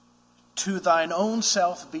To thine own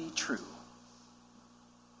self be true.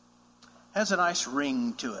 Has a nice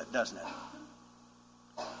ring to it, doesn't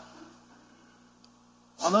it?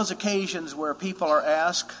 On those occasions where people are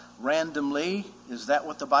asked randomly, is that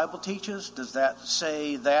what the Bible teaches? Does that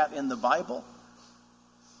say that in the Bible?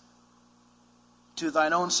 To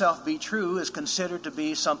thine own self be true is considered to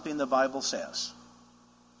be something the Bible says.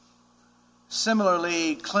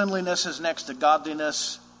 Similarly, cleanliness is next to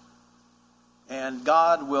godliness, and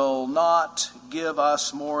God will not give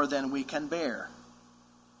us more than we can bear.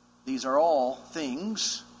 These are all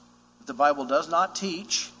things that the Bible does not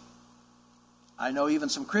teach. I know even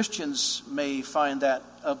some Christians may find that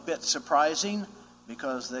a bit surprising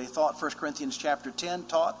because they thought 1 Corinthians chapter 10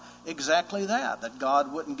 taught exactly that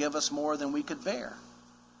God wouldn't give us more than we could bear.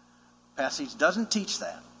 The passage doesn't teach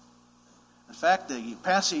that. In fact, the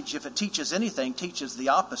passage, if it teaches anything, teaches the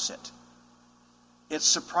opposite. It's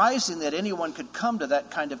surprising that anyone could come to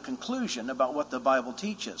that kind of conclusion about what the Bible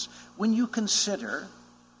teaches when you consider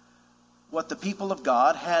what the people of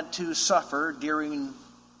God had to suffer during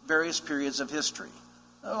various periods of history,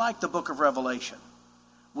 like the book of Revelation.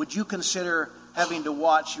 Would you consider having to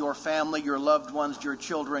watch your family, your loved ones, your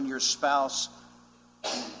children, your spouse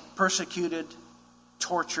persecuted,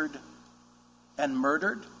 tortured, and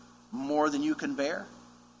murdered more than you can bear?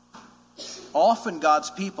 Often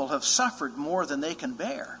God's people have suffered more than they can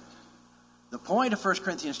bear. The point of 1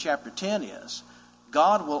 Corinthians chapter 10 is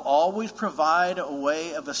God will always provide a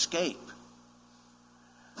way of escape.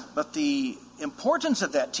 But the importance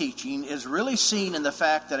of that teaching is really seen in the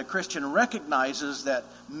fact that a Christian recognizes that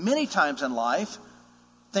many times in life,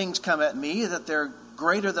 things come at me that they're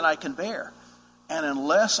greater than I can bear. And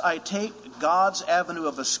unless I take God's avenue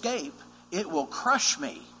of escape, it will crush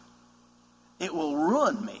me. It will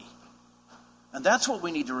ruin me. And that's what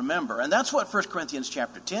we need to remember. And that's what 1 Corinthians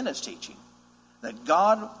chapter 10 is teaching. That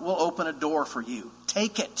God will open a door for you.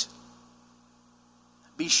 Take it.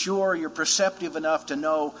 Be sure you're perceptive enough to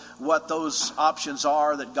know what those options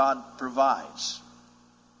are that God provides.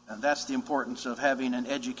 And that's the importance of having an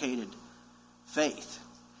educated faith.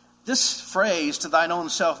 This phrase, to thine own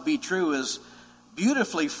self be true, is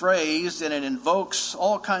beautifully phrased, and it invokes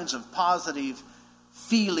all kinds of positive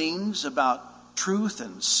feelings about truth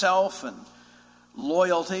and self and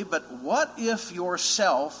loyalty. But what if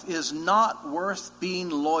yourself is not worth being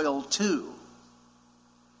loyal to?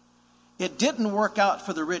 It didn't work out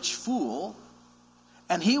for the rich fool,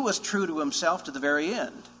 and he was true to himself to the very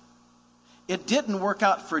end. It didn't work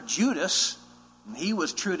out for Judas, and he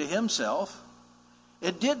was true to himself.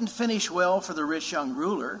 It didn't finish well for the rich young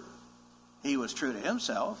ruler. He was true to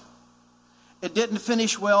himself. It didn't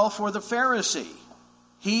finish well for the Pharisee.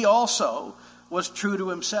 He also was true to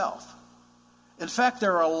himself. In fact,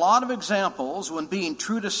 there are a lot of examples when being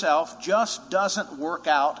true to self just doesn't work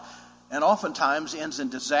out and oftentimes ends in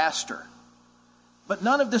disaster. But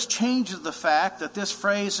none of this changes the fact that this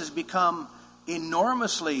phrase has become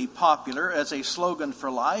enormously popular as a slogan for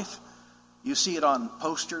life. You see it on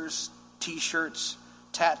posters, t-shirts,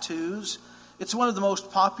 tattoos. It's one of the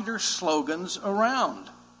most popular slogans around.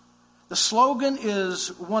 The slogan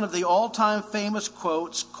is one of the all-time famous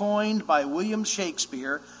quotes coined by William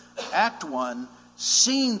Shakespeare, Act 1,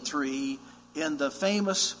 Scene 3, in the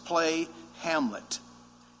famous play Hamlet.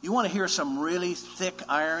 You want to hear some really thick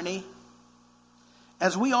irony?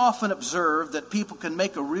 As we often observe that people can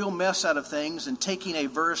make a real mess out of things and taking a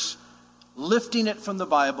verse, lifting it from the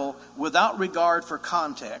Bible without regard for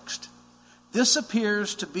context, this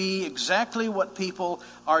appears to be exactly what people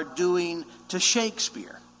are doing to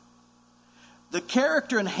Shakespeare. The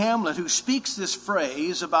character in Hamlet who speaks this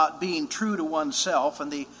phrase about being true to oneself,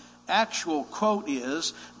 and the actual quote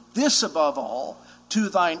is, "This above all, to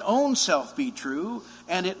thine own self be true,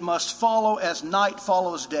 and it must follow as night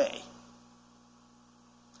follows day."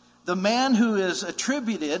 The man who is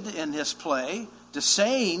attributed in his play to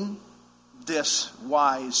saying this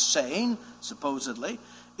wise saying, supposedly,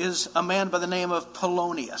 is a man by the name of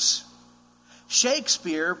Polonius.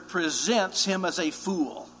 Shakespeare presents him as a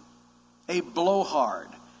fool, a blowhard,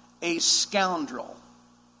 a scoundrel.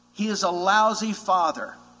 He is a lousy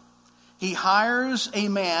father. He hires a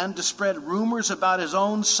man to spread rumors about his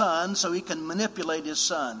own son so he can manipulate his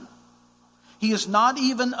son. He is not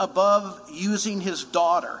even above using his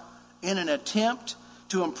daughter in an attempt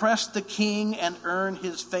to impress the king and earn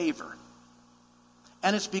his favor.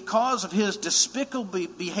 And it's because of his despicable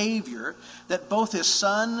behavior that both his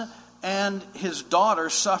son and his daughter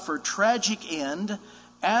suffer tragic end,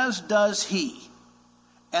 as does he.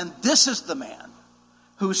 And this is the man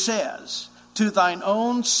who says, "To thine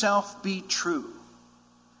own self be true."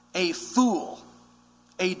 A fool,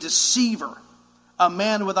 a deceiver, a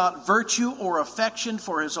man without virtue or affection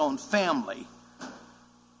for his own family.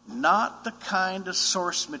 Not the kind of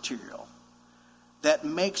source material that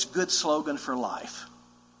makes good slogan for life.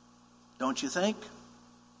 Don't you think?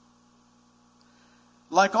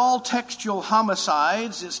 Like all textual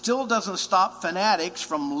homicides, it still doesn't stop fanatics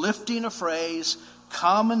from lifting a phrase,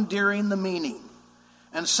 commandeering the meaning.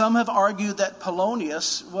 And some have argued that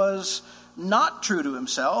Polonius was not true to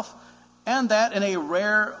himself, and that in a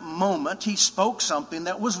rare moment he spoke something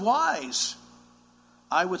that was wise.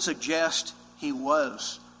 I would suggest he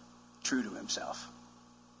was true to himself.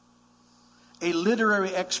 A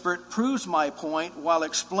literary expert proves my point while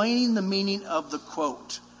explaining the meaning of the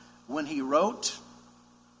quote when he wrote,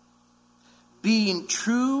 "Being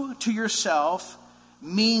true to yourself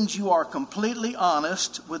means you are completely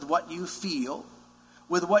honest with what you feel,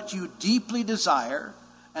 with what you deeply desire,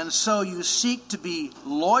 and so you seek to be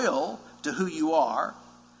loyal to who you are,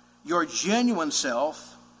 your genuine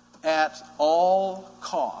self, at all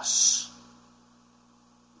costs."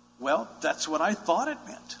 Well, that's what I thought it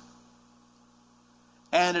meant.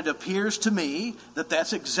 And it appears to me that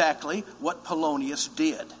that's exactly what Polonius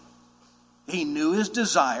did. He knew his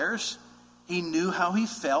desires. He knew how he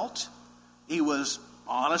felt. He was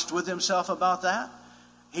honest with himself about that.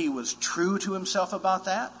 He was true to himself about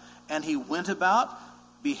that. And he went about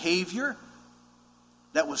behavior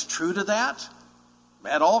that was true to that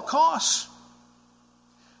at all costs.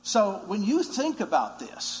 So when you think about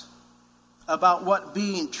this, about what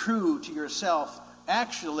being true to yourself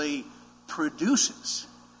actually produces,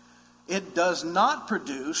 it does not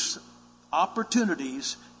produce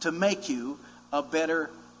opportunities to make you a better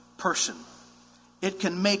person. It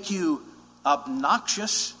can make you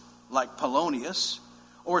obnoxious, like Polonius,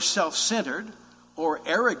 or self-centered, or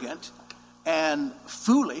arrogant, and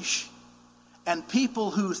foolish, and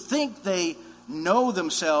people who think they know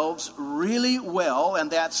themselves really well,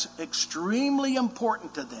 and that's extremely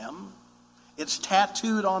important to them. It's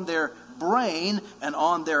tattooed on their brain and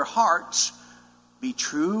on their hearts. Be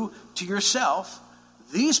true to yourself.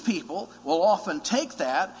 These people will often take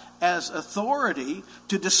that as authority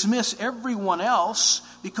to dismiss everyone else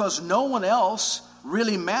because no one else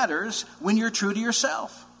really matters when you're true to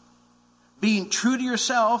yourself. Being true to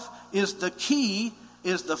yourself is the key,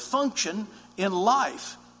 is the function in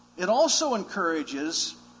life. It also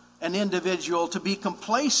encourages an individual to be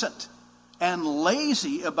complacent and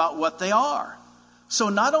lazy about what they are. So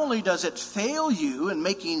not only does it fail you in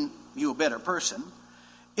making you a better person,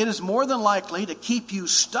 it is more than likely to keep you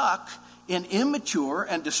stuck in immature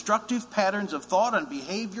and destructive patterns of thought and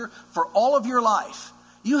behavior for all of your life.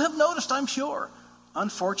 You have noticed, I'm sure,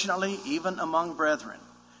 unfortunately, even among brethren,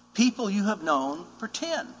 people you have known for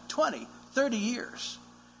 10, 20, 30 years.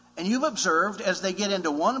 And you've observed as they get into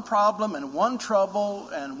one problem and one trouble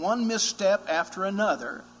and one misstep after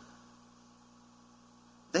another,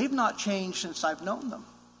 they've not changed since I've known them.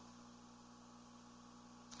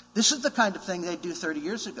 This is the kind of thing they do 30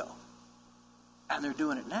 years ago. And they're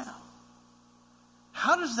doing it now.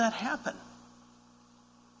 How does that happen?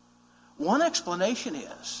 One explanation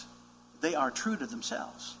is they are true to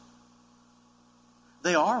themselves.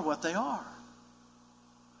 They are what they are.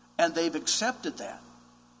 And they've accepted that.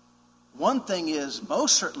 One thing is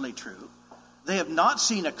most certainly true. They have not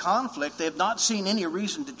seen a conflict. They have not seen any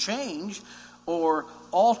reason to change or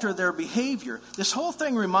alter their behavior. This whole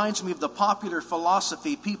thing reminds me of the popular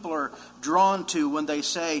philosophy people are drawn to when they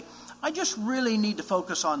say, I just really need to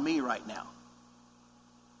focus on me right now.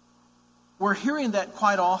 We're hearing that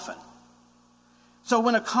quite often. So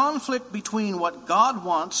when a conflict between what God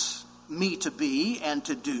wants me to be and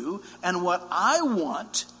to do and what I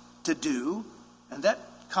want to do, and that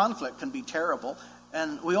conflict can be terrible,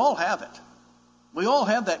 and we all have it. We all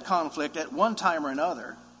have that conflict at one time or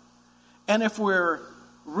another. And if we're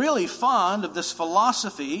really fond of this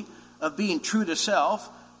philosophy of being true to self,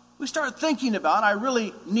 we start thinking about, I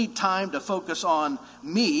really need time to focus on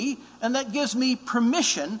me, and that gives me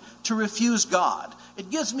permission to refuse God.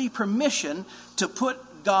 It gives me permission to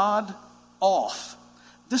put God off.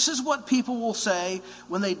 This is what people will say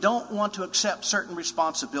when they don't want to accept certain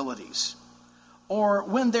responsibilities, or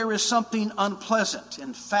when there is something unpleasant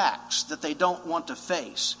in facts that they don't want to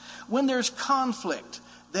face, when there's conflict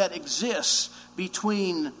that exists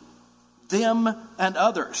between them and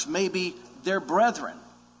others, maybe their brethren.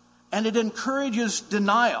 And it encourages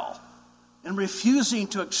denial and refusing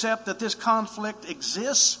to accept that this conflict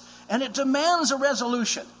exists, and it demands a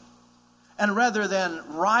resolution. And rather than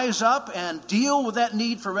rise up and deal with that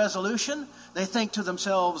need for resolution, they think to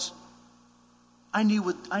themselves, I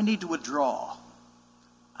need to withdraw.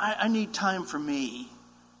 I need time for me.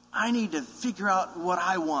 I need to figure out what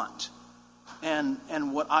I want.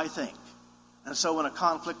 and what I think. And so when a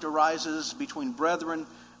conflict arises between brethren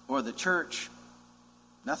or the church,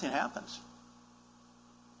 nothing happens.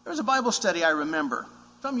 There was a Bible study I remember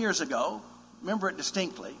some years ago. Remember it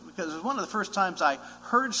distinctly because it was one of the first times I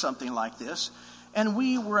heard something like this. And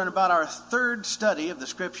we were in about our third study of the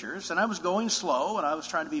Scriptures, and I was going slow, and I was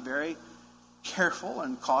trying to be very careful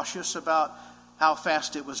and cautious about how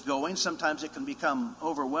fast it was going. Sometimes it can become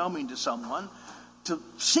overwhelming to someone to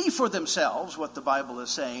see for themselves what the Bible is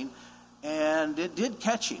saying. And it did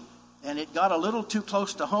catch him, and it got a little too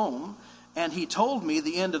close to home. And he told me,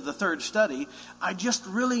 the end of the third study, I just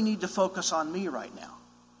really need to focus on me right now.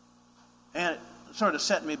 And it sort of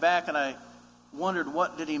set me back, and I wondered,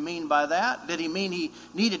 what did he mean by that? Did he mean he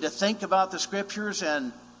needed to think about the Scriptures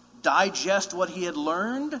and digest what he had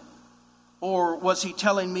learned? Or was he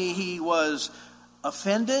telling me he was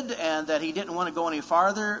offended and that he didn't want to go any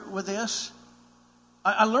farther with this?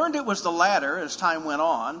 I learned it was the latter as time went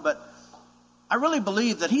on, but I really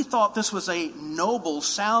believe that he thought this was a noble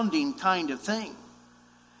sounding kind of thing,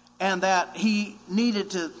 and that he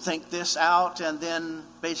needed to think this out and then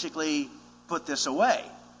basically put this away.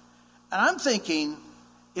 And I'm thinking,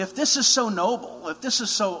 if this is so noble, if this is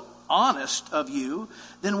so honest of you,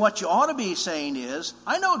 then what you ought to be saying is,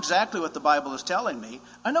 I know exactly what the Bible is telling me.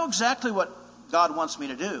 I know exactly what God wants me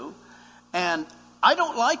to do, and I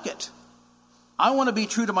don't like it. I want to be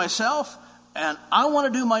true to myself, and I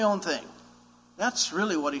want to do my own thing. That's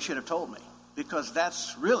really what he should have told me, because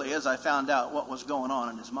that's really, as I found out, what was going on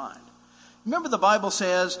in his mind. Remember, the Bible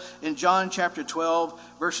says in John chapter 12,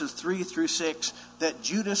 verses 3 through 6, that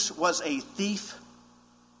Judas was a thief.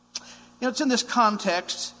 It's in this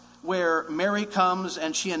context where Mary comes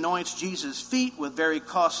and she anoints Jesus' feet with very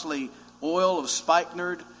costly oil of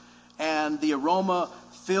spikenard, and the aroma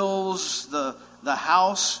fills the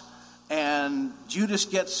house, and Judas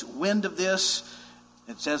gets wind of this.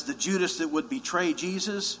 It says the Judas that would betray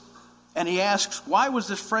Jesus. And he asks, why was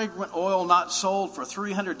this fragrant oil not sold for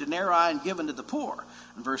 300 denarii and given to the poor?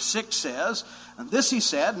 And verse 6 says, and this he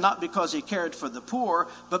said, not because he cared for the poor,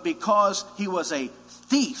 but because he was a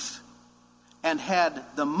thief and had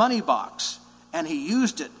the money box, and he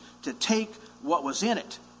used it to take what was in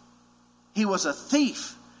it. He was a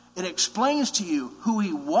thief. It explains to you who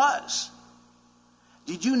he was.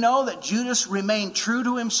 Did you know that Judas remained true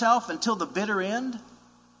to himself until the bitter end?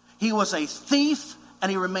 He was a thief,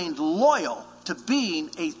 and he remained loyal to being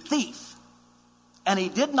a thief. And he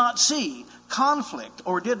did not see conflict,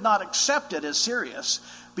 or did not accept it as serious,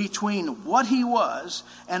 between what he was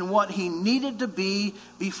and what he needed to be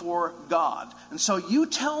before God. And so you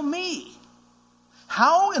tell me,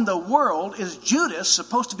 how in the world is Judas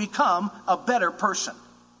supposed to become a better person?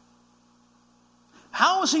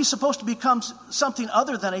 How is he supposed to become something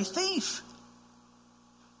other than a thief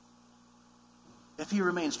if he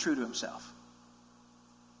remains true to himself?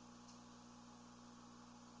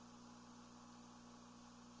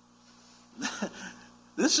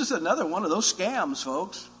 This is another one of those scams,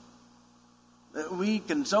 folks, that we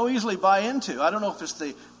can so easily buy into. I don't know if it's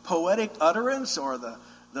the poetic utterance or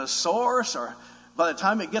the source, or by the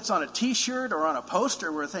time it gets on a t-shirt or on a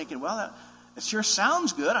poster, we're thinking, well, it sure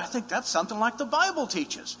sounds good. I think that's something like the Bible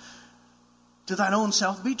teaches. To thine own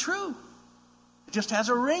self be true. It just has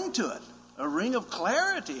a ring to it, a ring of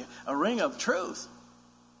clarity, a ring of truth.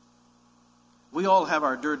 We all have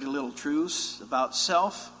our dirty little truths about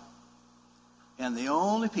self, and the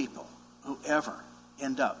only people who ever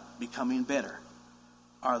end up becoming better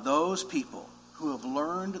are those people who have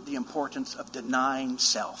learned the importance of denying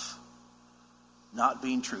self, not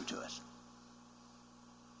being true to it.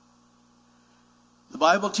 The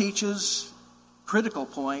Bible teaches, critical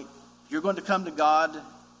point, if you're going to come to God,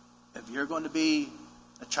 if you're going to be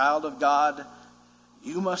a child of God,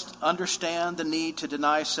 you must understand the need to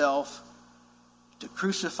deny self, to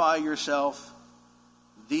crucify yourself.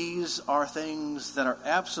 These are things that are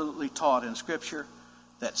absolutely taught in Scripture,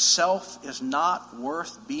 that self is not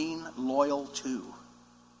worth being loyal to.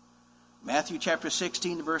 Matthew chapter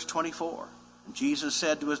 16, verse 24. And Jesus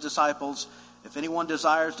said to his disciples, if anyone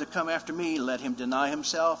desires to come after me, let him deny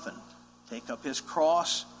himself and take up his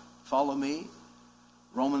cross, follow me.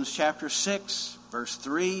 Romans chapter 6, verse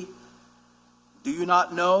 3. Do you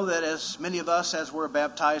not know that as many of us as were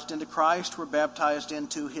baptized into Christ were baptized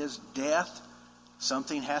into his death?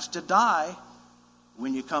 Something has to die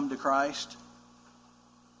when you come to Christ.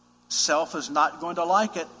 Self is not going to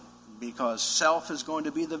like it, because self is going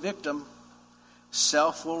to be the victim.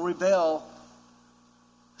 Self will rebel.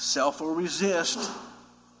 Self will resist.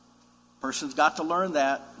 Person's got to learn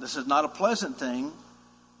that. This is not a pleasant thing.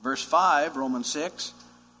 Verse 5, Romans 6.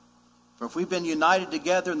 For if we've been united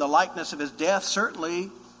together in the likeness of his death,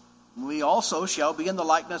 certainly we also shall be in the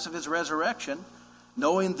likeness of his resurrection,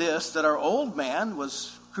 knowing this, that our old man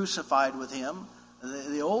was crucified with him,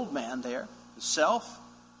 the old man there, the self.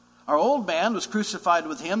 Our old man was crucified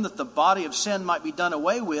with him, that the body of sin might be done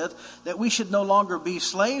away with, that we should no longer be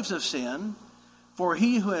slaves of sin, for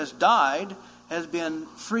he who has died has been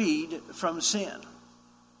freed from sin.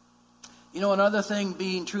 You know, another thing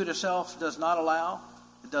being true to self does not allow,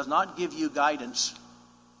 it does not give you guidance.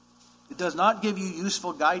 It does not give you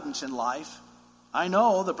useful guidance in life. I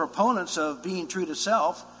know the proponents of being true to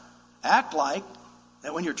self act like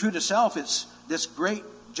that when you're true to self, it's this great,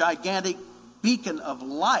 gigantic beacon of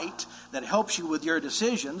light that helps you with your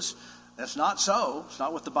decisions. That's not so. It's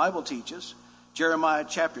not what the Bible teaches. Jeremiah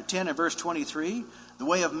chapter 10 and verse 23, the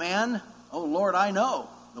way of man, oh Lord, I know.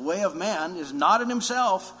 The way of man is not in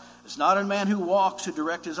himself. It's not in man who walks to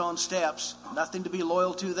direct his own steps. Nothing to be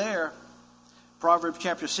loyal to there. Proverbs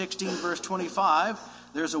chapter 16 verse 25,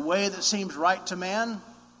 there's a way that seems right to man.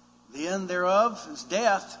 The end thereof is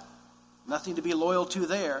death. Nothing to be loyal to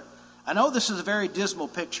there. I know this is a very dismal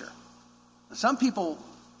picture. Some people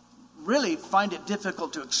really find it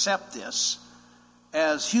difficult to accept this,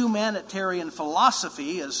 as humanitarian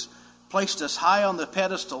philosophy has placed us high on the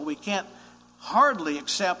pedestal. We can't hardly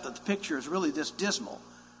accept that the picture is really this dismal.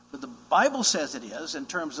 But the Bible says it is in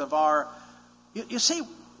terms of our... You see,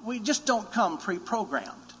 we just don't come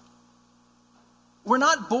pre-programmed. We're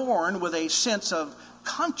not born with a sense of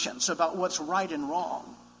conscience about what's right and wrong.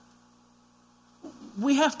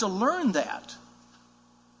 We have to learn that.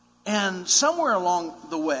 And somewhere along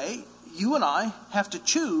the way, you and I have to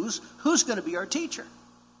choose who's going to be our teacher.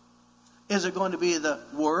 Is it going to be the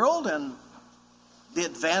world and the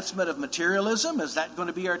advancement of materialism? Is that going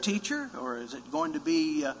to be our teacher? Or is it going to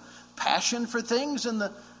be passion for things in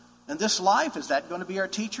this life? Is that going to be our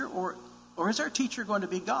teacher? Or is our teacher going to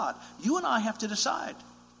be God? You and I have to decide.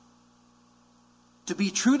 To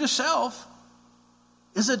be true to self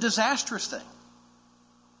is a disastrous thing,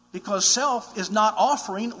 because self is not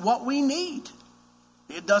offering what we need.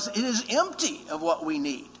 It is empty of what we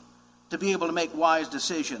need to be able to make wise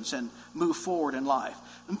decisions and move forward in life.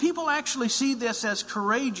 And people actually see this as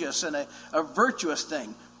courageous and a virtuous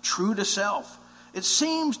thing, true to self. It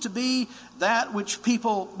seems to be that which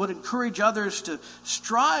people would encourage others to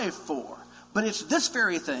strive for. But it's this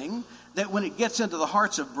very thing that, when it gets into the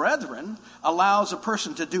hearts of brethren, allows a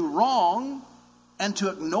person to do wrong and to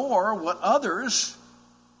ignore what others,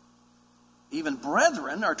 even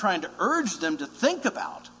brethren, are trying to urge them to think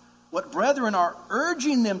about. What brethren are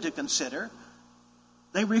urging them to consider,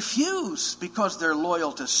 they refuse because they're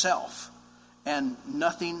loyal to self and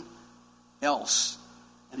nothing else.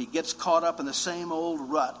 And he gets caught up in the same old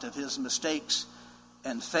rut of his mistakes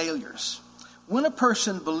and failures. When a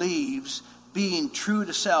person believes being true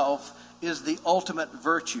to self is the ultimate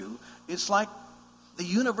virtue, it's like the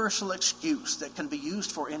universal excuse that can be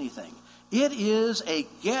used for anything. It is a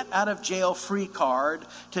get-out-of-jail-free card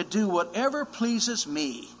to do whatever pleases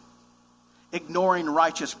me, ignoring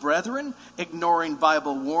righteous brethren, ignoring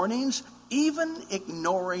Bible warnings, even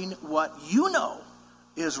ignoring what you know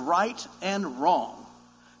is right and wrong,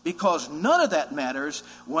 because none of that matters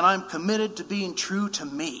when I'm committed to being true to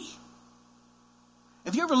me.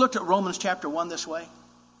 Have you ever looked at Romans chapter 1 this way?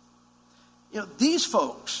 You know, these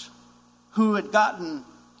folks who had gotten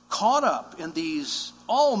caught up in these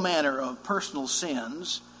all manner of personal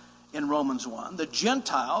sins in Romans 1, the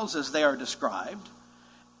Gentiles as they are described,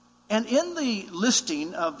 and in the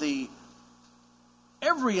listing of the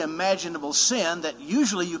every imaginable sin that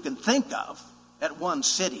usually you can think of at one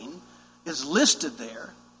sitting is listed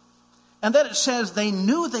there, and that it says they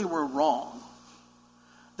knew they were wrong.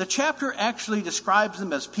 The chapter actually describes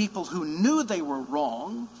them as people who knew they were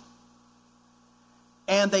wrong,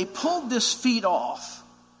 and they pulled this feat off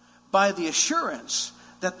by the assurance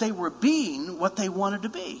that they were being what they wanted to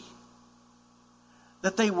be,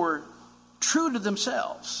 that they were true to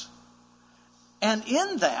themselves. And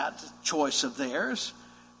in that choice of theirs,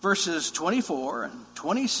 verses 24 and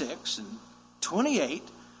 26 and 28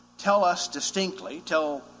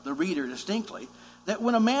 tell the reader distinctly, that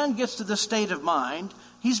when a man gets to this state of mind,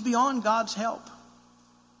 he's beyond God's help.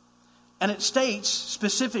 And it states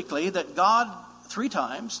specifically that God, 3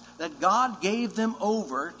 times, that God gave them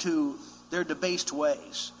over to their debased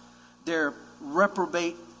ways, their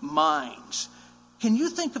reprobate minds. Can you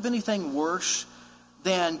think of anything worse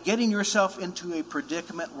than getting yourself into a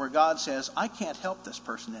predicament where God says, I can't help this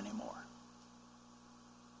person anymore.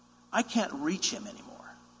 I can't reach him anymore.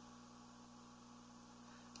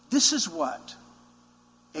 This is what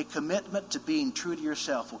a commitment to being true to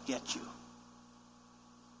yourself will get you.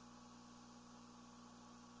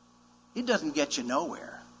 it doesn't get you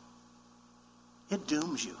nowhere. It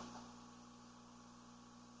dooms you.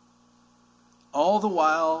 All the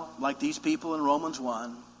while, like these people in Romans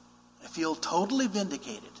 1, they feel totally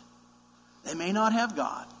vindicated. They may not have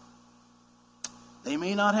God. They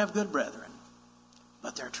may not have good brethren,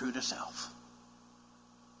 but they're true to self.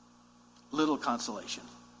 Little consolation.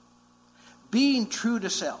 Being true to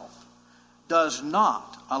self does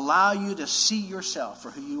not allow you to see yourself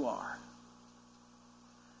for who you are.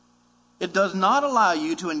 It does not allow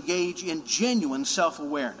you to engage in genuine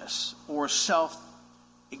self-awareness or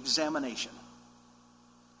self-examination.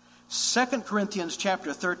 2 Corinthians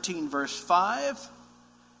chapter 13, verse 5.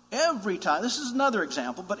 Every time, this is another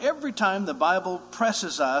example, but every time the Bible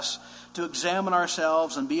presses us to examine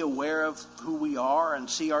ourselves and be aware of who we are and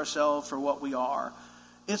see ourselves for what we are,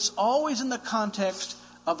 it's always in the context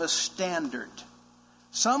of a standard,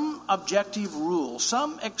 some objective rule,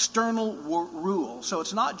 some external rule. So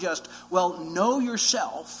it's not just, well, know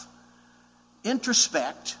yourself,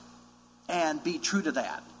 introspect, and be true to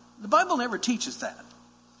that. The Bible never teaches that.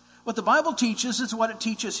 What the Bible teaches is what it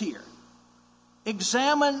teaches here.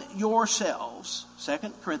 Examine yourselves, 2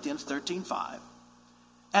 Corinthians 13:5,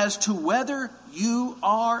 as to whether you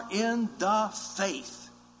are in the faith.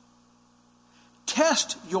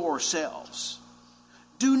 Test yourselves.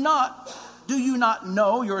 Do you not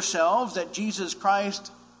know yourselves that Jesus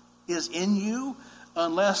Christ is in you,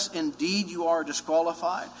 unless indeed you are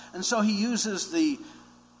disqualified? And so he uses the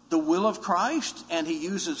will of Christ, and he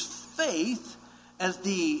uses faith as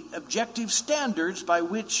the objective standards by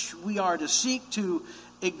which we are to seek to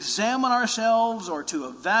examine ourselves or to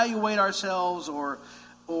evaluate ourselves or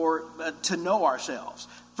to know ourselves.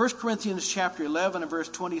 1 Corinthians chapter 11 and verse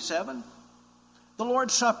 27, the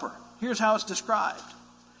Lord's Supper. Here's how it's described.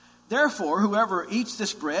 Therefore, whoever eats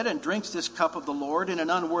this bread and drinks this cup of the Lord in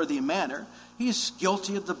an unworthy manner, he is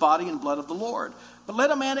guilty of the body and blood of the Lord. But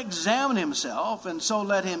let a man examine himself, and so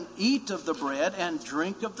let him eat of the bread and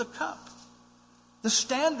drink of the cup. The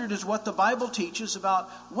standard is what the Bible teaches about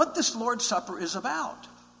what this Lord's Supper is about,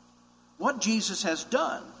 what Jesus has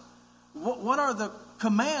done. What are the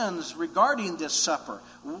commands regarding this supper?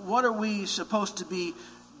 What are we supposed to be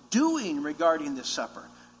doing regarding this supper?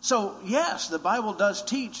 So, yes, the Bible does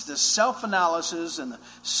teach the self-analysis and the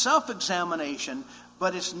self-examination,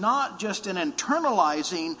 but it's not just an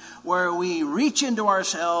internalizing where we reach into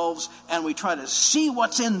ourselves and we try to see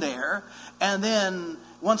what's in there, and then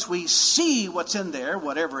once we see what's in there,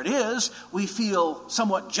 whatever it is, we feel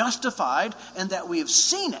somewhat justified and that we have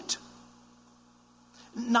seen it.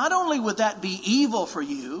 Not only would that be evil for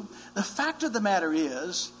you, the fact of the matter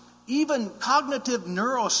is, even cognitive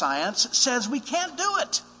neuroscience says we can't do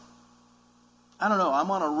it. I don't know,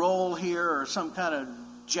 I'm on a roll here or some kind of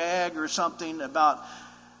jag or something about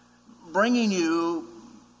bringing you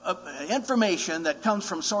information that comes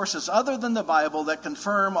from sources other than the Bible that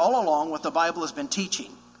confirm all along what the Bible has been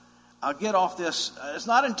teaching. I'll get off this. It's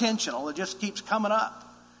not intentional. It just keeps coming up.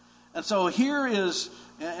 And so here is,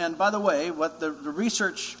 and by the way, what the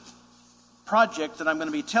research project that I'm going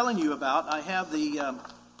to be telling you about, I have the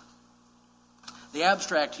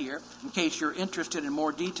abstract here in case you're interested in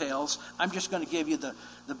more details. I'm just going to give you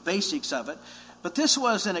the basics of it. But this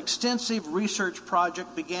was an extensive research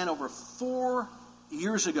project, began over 4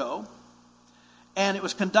 years ago, and it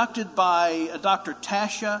was conducted by Dr.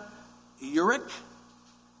 Tasha Eurich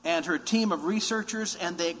and her team of researchers.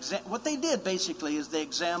 And what they did basically is they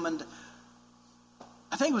examined,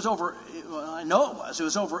 it was over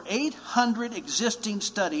 800 existing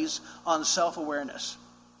studies on self-awareness.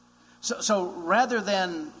 So rather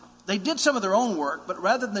than, they did some of their own work, but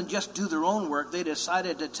rather than just do their own work, they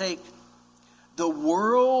decided to take the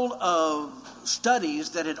world of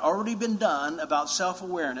studies that had already been done about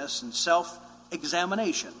self-awareness and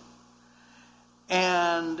self-examination.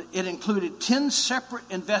 And it included 10 separate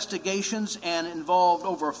investigations and involved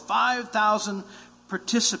over 5,000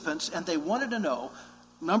 participants. And they wanted to know,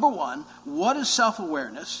 number one, what is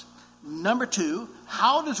self-awareness? Number two,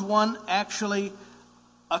 how does one actually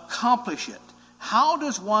accomplish it? How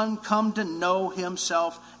does one come to know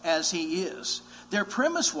himself as he is? Their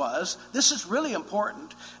premise was, this is really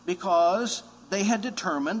important because they had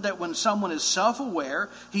determined that when someone is self-aware,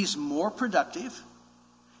 he's more productive,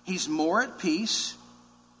 he's more at peace,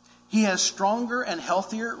 he has stronger and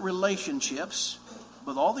healthier relationships.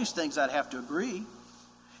 With all these things, I'd have to agree.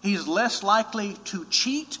 He's less likely to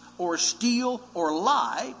cheat or steal or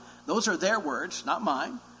lie. Those are their words, not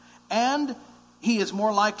mine. And he is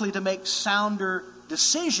more likely to make sounder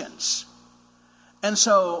decisions. And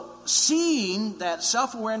so, seeing that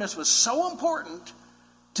self-awareness was so important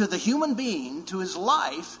to the human being, to his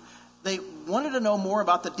life, they wanted to know more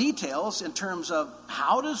about the details in terms of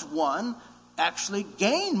how does one actually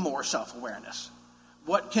gain more self-awareness?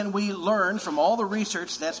 What can we learn from all the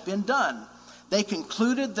research that's been done? They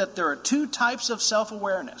concluded that there are two types of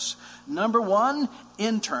self-awareness. Number one,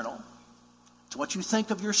 internal. It's what you think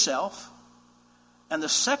of yourself. And the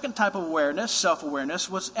second type of awareness, self-awareness,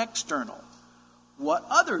 was external. What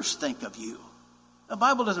others think of you. The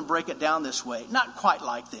Bible doesn't break it down this way. Not quite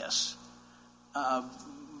like this.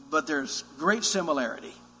 But there's great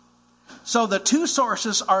similarity. So the two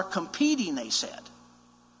sources are competing, they said.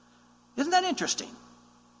 Isn't that interesting?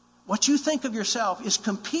 What you think of yourself is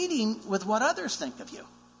competing with what others think of you.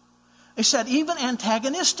 They said even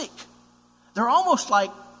antagonistic. They're almost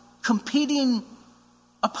like competing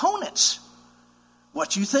opponents.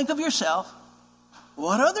 What you think of yourself,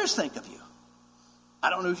 what others think of you. I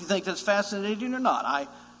don't know if you think that's fascinating or not.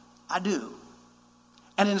 I do.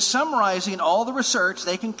 And in summarizing all the research,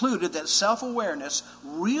 they concluded that self-awareness,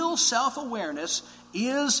 real self-awareness,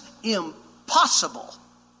 is impossible.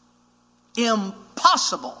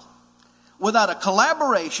 Impossible. Without a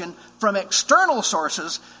collaboration from external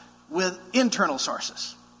sources with internal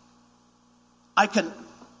sources.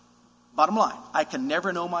 Bottom line, I can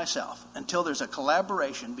never know myself until there's a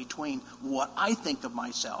collaboration between what I think of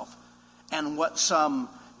myself and what some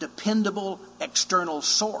dependable external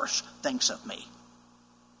source thinks of me.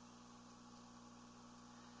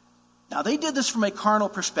 Now, they did this from a carnal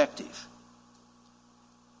perspective.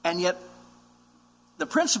 And yet, the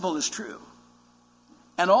principle is true.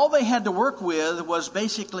 And all they had to work with was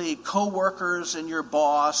basically co-workers and your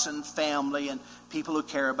boss and family and people who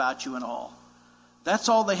care about you and all. That's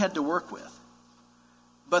all they had to work with.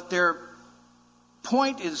 But their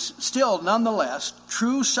point is still, nonetheless,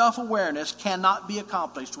 true self-awareness cannot be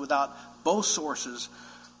accomplished without both sources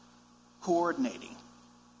coordinating.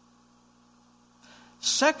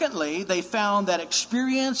 Secondly, they found that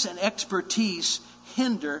experience and expertise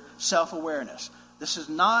hinder self-awareness. This is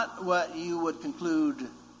not what you would conclude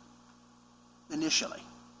initially.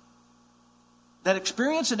 That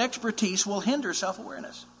experience and expertise will hinder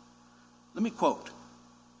self-awareness. Let me quote.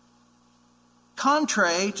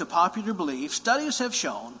 Contrary to popular belief, studies have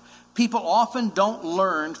shown people often don't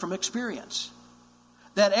learn from experience.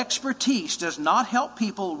 That expertise does not help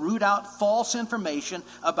people root out false information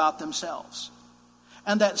about themselves.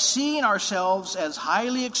 And that seeing ourselves as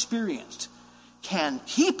highly experienced can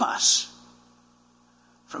keep us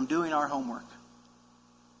from doing our homework.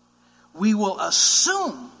 We will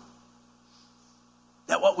assume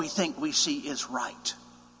that what we think we see is right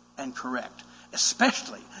and correct,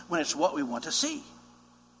 especially when it's what we want to see.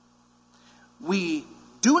 We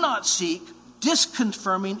do not seek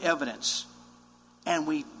disconfirming evidence, and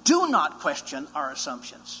we do not question our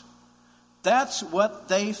assumptions. That's what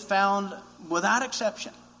they found without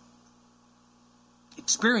exception.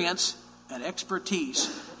 Experience and expertise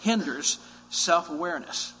hinders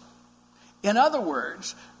self-awareness. In other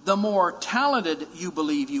words, the more talented you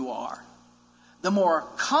believe you are, the more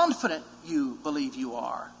confident you believe you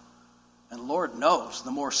are, and Lord knows,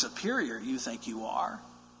 the more superior you think you are,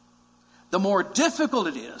 the more difficult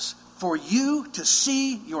it is for you to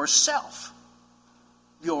see yourself,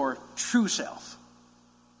 your true self.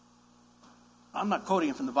 I'm not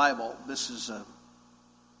quoting from the Bible. This is a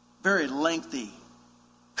very lengthy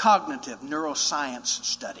cognitive neuroscience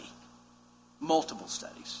study. Multiple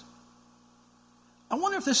studies. I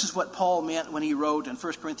wonder if this is what Paul meant when he wrote in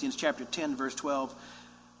 1 Corinthians chapter 10, verse 12,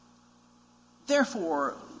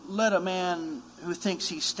 therefore, let a man who thinks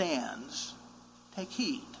he stands take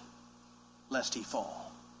heed, lest he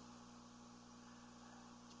fall.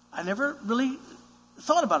 I never really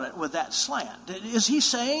thought about it with that slant. Is he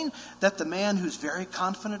saying that the man who's very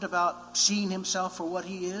confident about seeing himself for what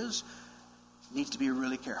he is needs to be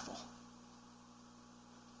really careful?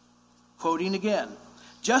 Quoting again,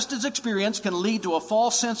 just as experience can lead to a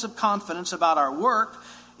false sense of confidence about our work,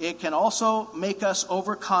 it can also make us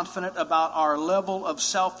overconfident about our level of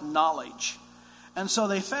self-knowledge. And so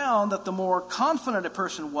they found that the more confident a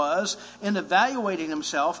person was in evaluating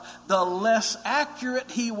himself, the less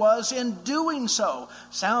accurate he was in doing so.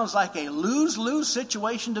 Sounds like a lose-lose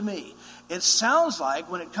situation to me. It sounds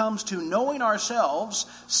like when it comes to knowing ourselves,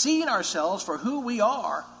 seeing ourselves for who we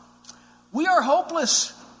are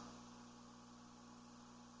hopeless.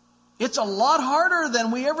 It's a lot harder than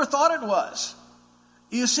we ever thought it was.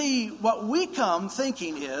 You see, what we come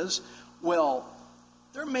thinking is, well,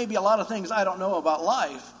 there may be a lot of things I don't know about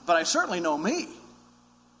life, but I certainly know me.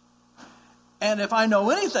 And if I know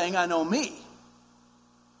anything, I know me.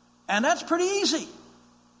 And that's pretty easy.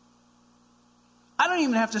 I don't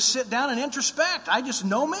even have to sit down and introspect. I just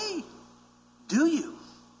know me. Do you?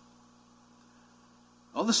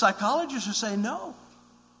 Well, the psychologists are saying no.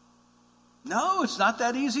 No, it's not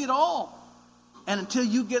that easy at all. And until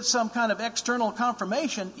you get some kind of external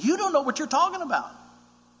confirmation, you don't know what you're talking about.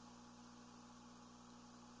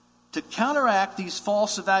 To counteract these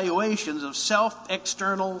false evaluations of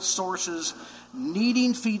self-external sources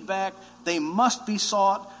needing feedback, they must be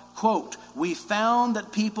sought. Quote, we found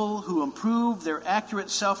that people who improved their accurate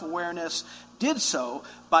self-awareness did so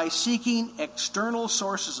by seeking external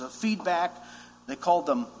sources of feedback. They called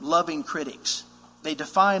them loving critics. They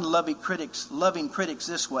define loving critics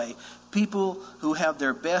this way: people who have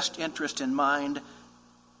their best interest in mind.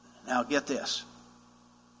 Now get this.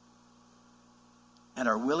 And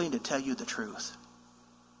are willing to tell you the truth.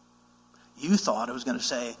 You thought it was going to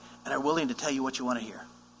say, and are willing to tell you what you want to hear.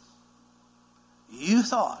 You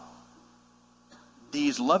thought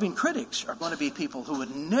these loving critics are going to be people who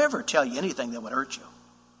would never tell you anything that would hurt you.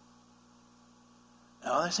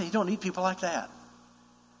 No, they say you don't need people like that.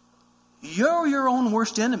 You're your own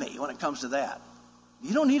worst enemy when it comes to that.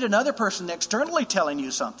 You don't need another person externally telling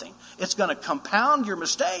you something. It's going to compound your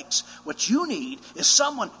mistakes. What you need is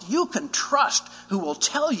someone you can trust who will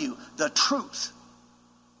tell you the truth.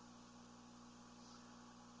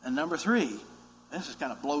 And number 3, this just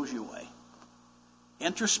kind of blows you away.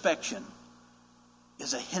 Introspection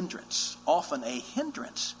is a hindrance, often a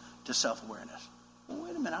hindrance to self-awareness. Well,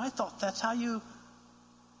 wait a minute, I thought that's how you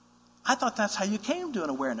came to an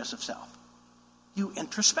awareness of self. You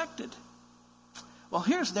introspected. Well,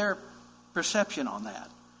 here's their perception on that.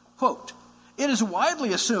 Quote, it is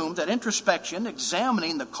widely assumed that introspection,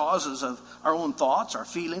 examining the causes of our own thoughts, our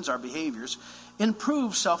feelings, our behaviors,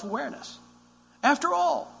 improves self-awareness. After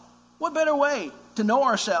all, what better way to know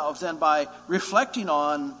ourselves than by reflecting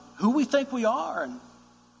on who we think we are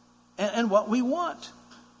and what we want?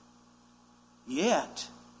 Yet,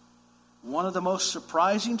 one of the most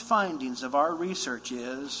surprising findings of our research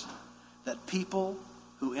is that people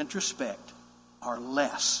who introspect are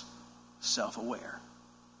less self-aware.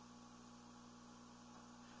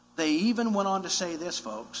 They even went on to say this,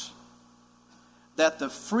 folks, that the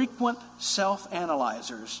frequent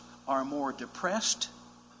self-analyzers are more depressed,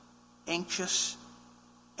 anxious,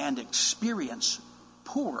 and experience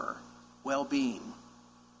poorer well-being.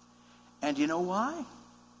 And you know why?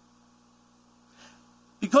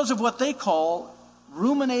 Because of what they call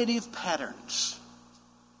ruminative patterns.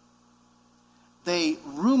 They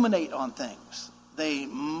ruminate on things. They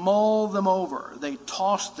mull them over. They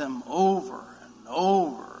toss them over and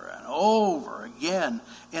over and over again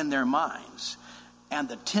in their minds. And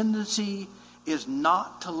the tendency is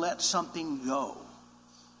not to let something go.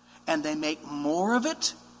 And they make more of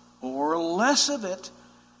it or less of it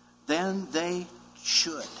than they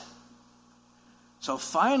should. So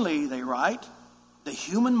finally, they write, the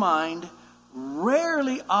human mind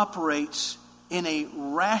rarely operates in a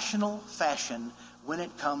rational fashion when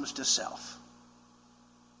it comes to self.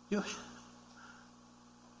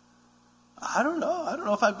 I don't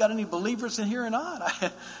know if I've got any believers in here or not.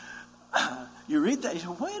 You read that, you say,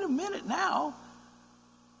 wait a minute now.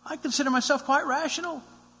 I consider myself quite rational.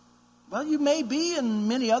 Well, you may be in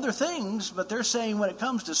many other things, but they're saying when it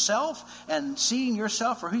comes to self and seeing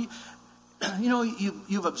yourself for who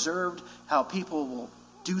you've observed how people will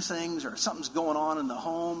do things or something's going on in the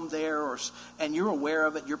home there, and you're aware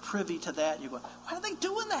of it, you're privy to that. You're going, why are they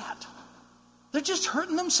doing that? They're just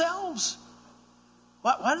hurting themselves.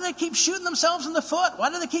 Why do they keep shooting themselves in the foot? Why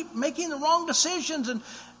do they keep making the wrong decisions? And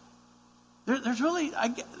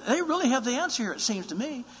they really have the answer here, it seems to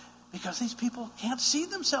me, because these people can't see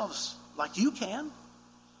themselves like you can.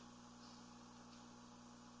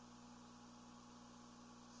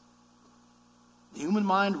 The human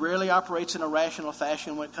mind rarely operates in a rational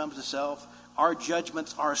fashion when it comes to self. Our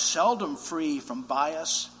judgments are seldom free from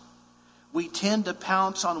bias. We tend to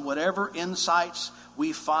pounce on whatever insights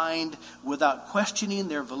we find without questioning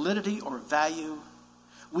their validity or value.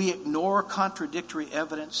 We ignore contradictory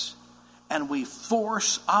evidence, and we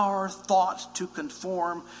force our thoughts to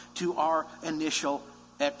conform to our initial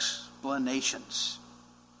explanations.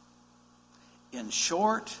 In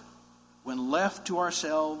short, when left to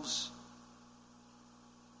ourselves,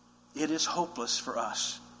 it is hopeless for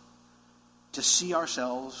us to see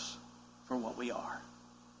ourselves for what we are.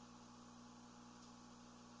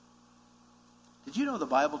 Did you know the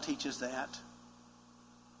Bible teaches that?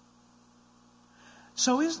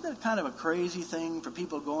 So isn't it kind of a crazy thing for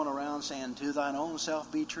people going around saying, to thine own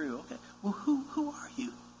self be true? Okay, well, who are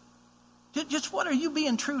you? Just what are you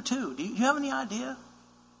being true to? Do you have any idea?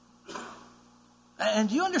 And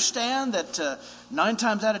do you understand that 9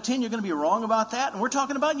 times out of 10 you're going to be wrong about that? And we're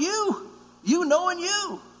talking about you. You knowing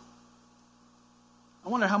you. I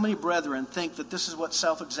wonder how many brethren think that this is what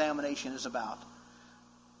self-examination is about.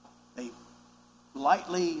 They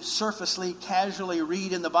lightly, surfacely, casually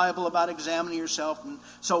read in the Bible about examining yourself and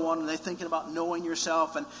so on, and they're thinking about knowing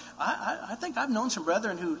yourself. And I think I've known some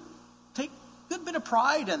brethren who take a good bit of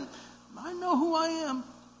pride in, I know who I am.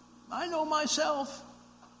 I know myself.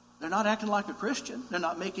 They're not acting like a Christian. They're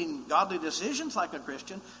not making godly decisions like a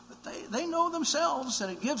Christian, but they know themselves,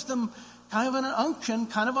 and it gives them kind of an unction,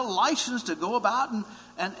 kind of a license to go about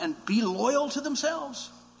and be loyal to themselves.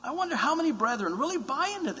 I wonder how many brethren really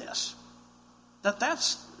buy into this,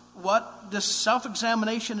 that's what this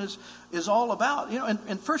self-examination is all about.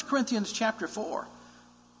 In 1 Corinthians chapter 4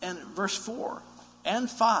 and verse 4 and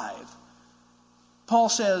 5, Paul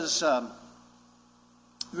says,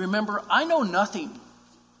 remember, I know nothing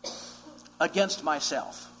against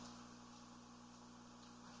myself,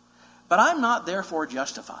 but I'm not therefore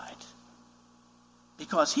justified,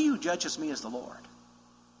 because he who judges me is the Lord.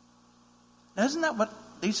 Now, isn't that what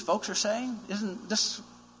these folks are saying? Isn't this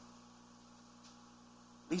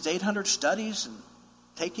these 800 studies and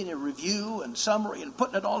taking a review and summary and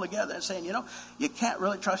putting it all together and saying, you can't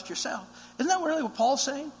really trust yourself? Isn't that really what Paul's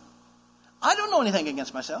saying? I don't know anything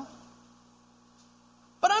against myself,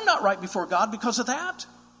 but I'm not right before God because of that.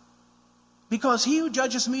 Because he who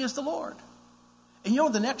judges me is the Lord. And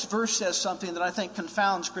the next verse says something that I think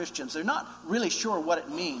confounds Christians. They're not really sure what it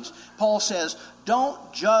means. Paul says,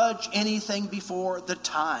 don't judge anything before the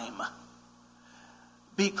time,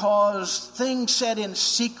 because things said in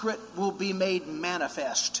secret will be made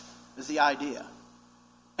manifest, is the idea.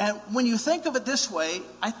 And when you think of it this way,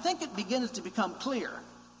 I think it begins to become clear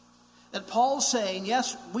that Paul's saying,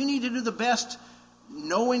 yes, we need to do the best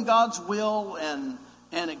knowing God's will and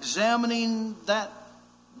examining that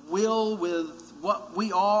will with what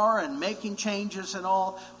we are and making changes and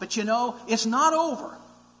all. But it's not over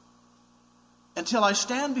until I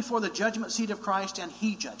stand before the judgment seat of Christ and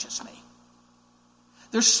he judges me.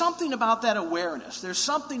 There's something about that awareness. There's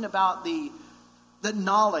something about the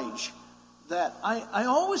knowledge that I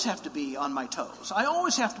always have to be on my toes. I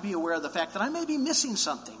always have to be aware of the fact that I may be missing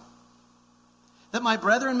something, that my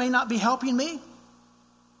brethren may not be helping me.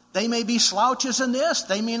 They may be slouches in this.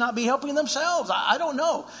 They may not be helping themselves. I don't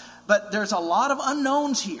know. But there's a lot of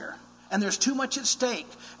unknowns here, and there's too much at stake.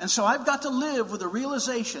 And so I've got to live with the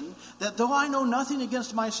realization that though I know nothing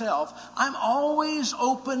against myself, I'm always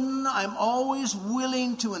open, I'm always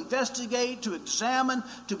willing to investigate, to examine,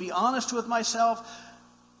 to be honest with myself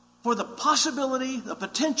for the possibility, the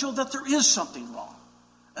potential that there is something wrong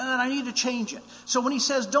and that I need to change it. So when he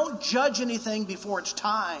says don't judge anything before it's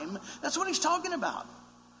time, that's what he's talking about.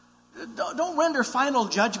 Don't render final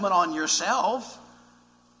judgment on yourself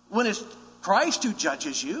when it's Christ who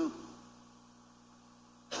judges you.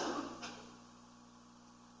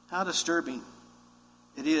 How disturbing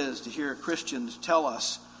it is to hear Christians tell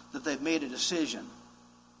us that they've made a decision,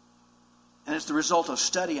 and it's the result of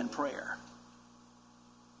study and prayer,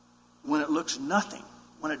 when it looks nothing,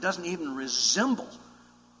 when it doesn't even resemble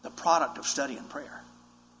the product of study and prayer.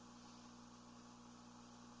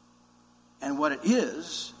 And what it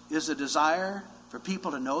is a desire for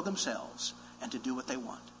people to know themselves and to do what they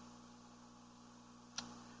want.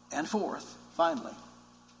 And fourth, finally,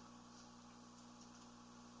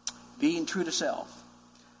 being true to self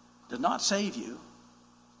does not save you.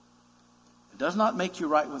 It does not make you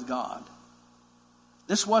right with God.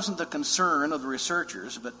 This wasn't the concern of the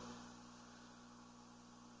researchers, but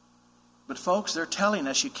folks, they're telling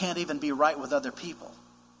us you can't even be right with other people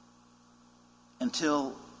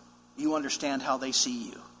until you understand how they see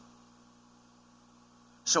you.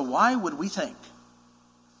 So why would we think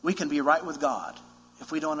we can be right with God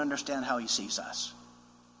if we don't understand how he sees us?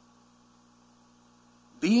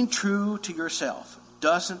 Being true to yourself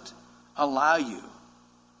doesn't allow you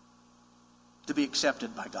to be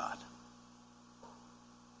accepted by God.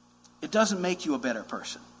 It doesn't make you a better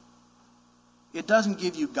person. It doesn't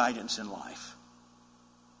give you guidance in life.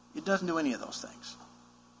 It doesn't do any of those things.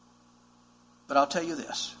 But I'll tell you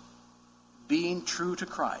this, being true to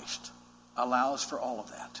Christ allows for all of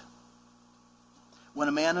that. When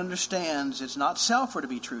a man understands it's not self we're to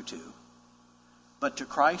be true to, but to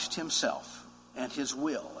Christ himself and his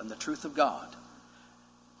will and the truth of God,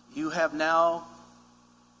 you have now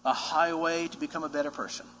a highway to become a better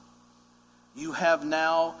person. You have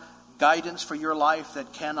now guidance for your life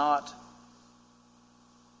that cannot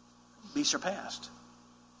be surpassed.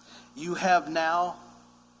 You have now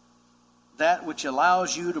that which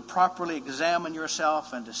allows you to properly examine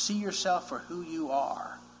yourself and to see yourself for who you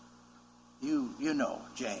are. You know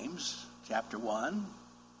James chapter 1,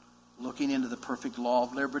 looking into the perfect law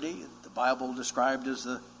of liberty, the Bible described as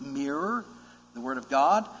the mirror the Word of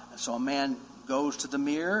God. And so a man goes to the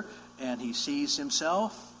mirror and he sees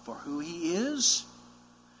himself for who he is.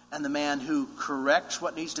 And the man who corrects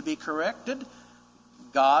what needs to be corrected,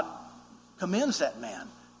 God commends that man.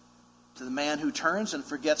 To the man who turns and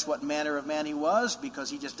forgets what manner of man he was because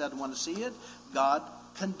he just doesn't want to see it, God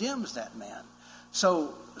condemns that man.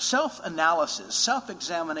 So self-analysis,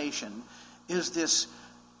 self-examination is this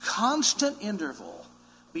constant interval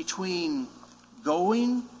between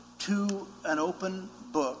going to an open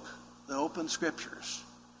book, the open scriptures,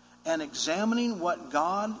 and examining what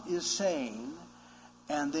God is saying,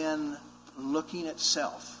 and then looking at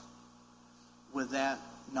self with that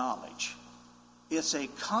knowledge. It's a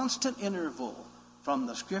constant interval from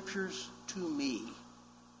the scriptures to me.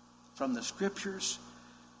 From the scriptures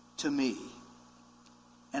to me.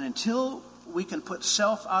 And until we can put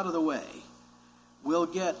self out of the way, we'll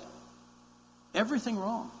get everything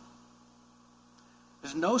wrong.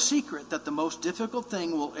 There's no secret that the most difficult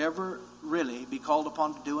thing we'll ever really be called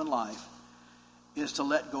upon to do in life is to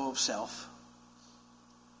let go of self.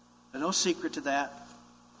 There's no secret to that.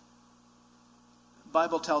 The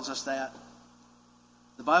Bible tells us that.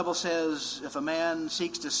 The Bible says if a man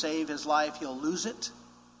seeks to save his life, he'll lose it.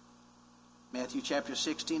 Matthew chapter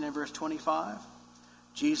 16 and verse 25.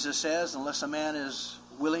 Jesus says, unless a man is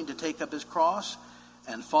willing to take up his cross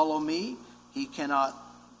and follow me, he cannot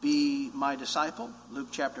be my disciple. Luke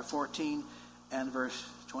chapter 14 and verse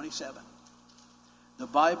 27. The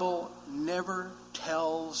Bible never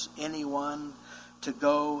tells anyone to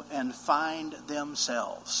go and find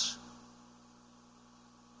themselves.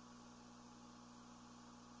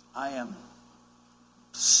 I am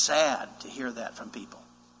sad to hear that from people.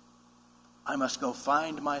 I must go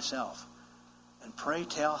find myself. And pray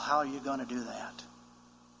tell, how you're going to do that.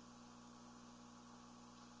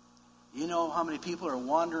 You know how many people are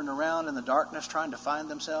wandering around in the darkness trying to find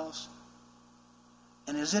themselves?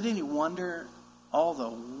 And is it any wonder all the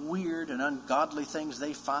weird and ungodly things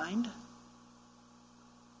they find?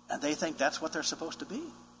 And they think that's what they're supposed to be?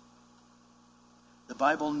 The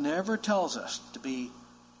Bible never tells us to be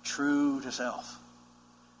true to self.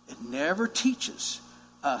 It never teaches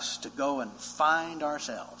us to go and find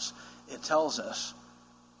ourselves. It tells us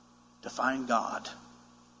to find God.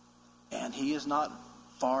 And He is not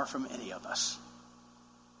far from any of us.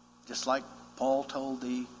 Just like Paul told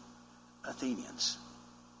the Athenians.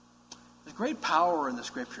 There's great power in the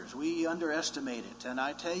Scriptures. We underestimate it. And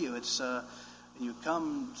I tell you, it's you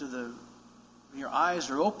come to your eyes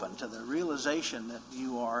are open to the realization that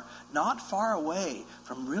you are not far away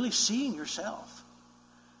from really seeing yourself.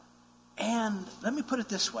 And let me put it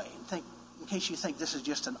this way, in case you think this is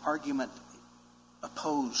just an argument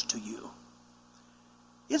opposed to you.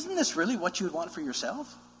 Isn't this really what you would want for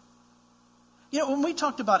yourself? You know, when we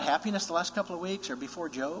talked about happiness the last couple of weeks or before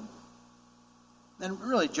Job, and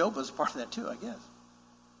really Job was part of that too, I guess.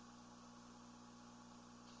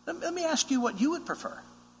 Let me ask you what you would prefer.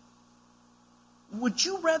 Would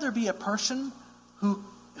you rather be a person who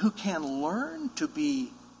can learn to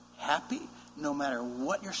be happy no matter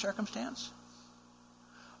what your circumstance?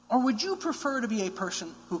 Or would you prefer to be a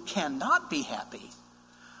person who cannot be happy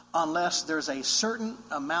unless there's a certain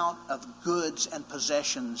amount of goods and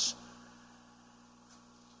possessions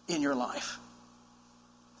in your life?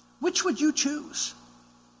 Which would you choose?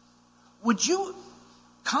 Would you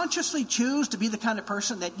consciously choose to be the kind of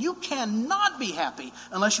person that you cannot be happy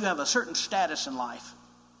unless you have a certain status in life?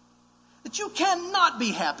 That you cannot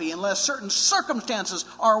be happy unless certain circumstances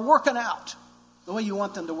are working out the way you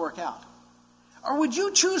want them to work out? Or would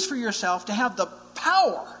you choose for yourself to have the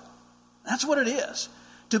power, that's what it is,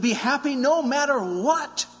 to be happy no matter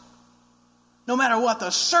what? No matter what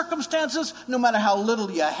the circumstances, no matter how little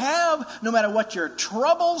you have, no matter what your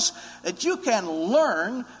troubles, that you can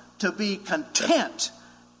learn to be content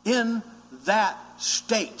in that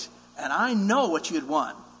state. And I know what you'd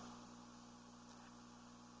want.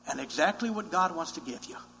 And exactly what God wants to give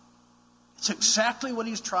you. It's exactly what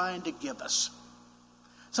He's trying to give us.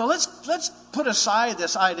 So let's put aside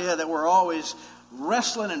this idea that we're always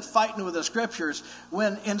wrestling and fighting with the Scriptures,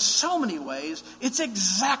 when in so many ways it's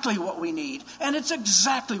exactly what we need and it's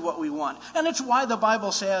exactly what we want. And it's why the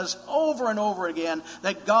Bible says over and over again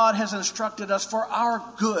that God has instructed us for our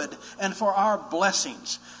good and for our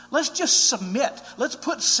blessings. Let's just submit. Let's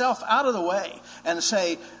put self out of the way and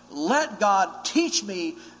say, let God teach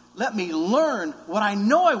me, let me learn what I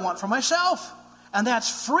know I want for myself. And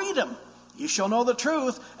that's freedom. You shall know the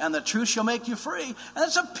truth, and the truth shall make you free. And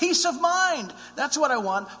it's a peace of mind. That's what I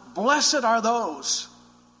want. Blessed are those,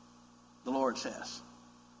 the Lord says.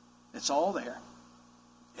 It's all there.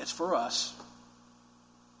 It's for us.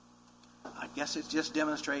 I guess it just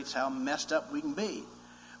demonstrates how messed up we can be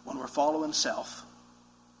when we're following self,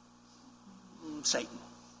 Satan.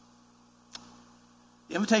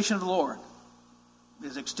 The invitation of the Lord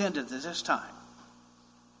is extended at this time.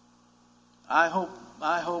 I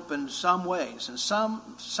hope in some ways and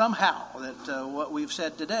somehow that what we've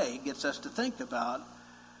said today gets us to think about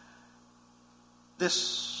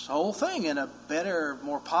this whole thing in a better,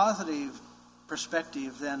 more positive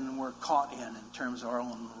perspective than we're caught in terms of our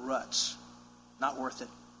own ruts. Not worth it.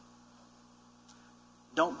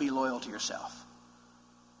 Don't be loyal to yourself.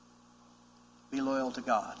 Be loyal to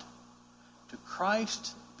God. To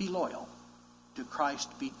Christ be loyal. To Christ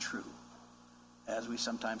be true. As we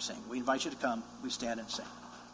sometimes sing. We invite you to come. We stand and sing.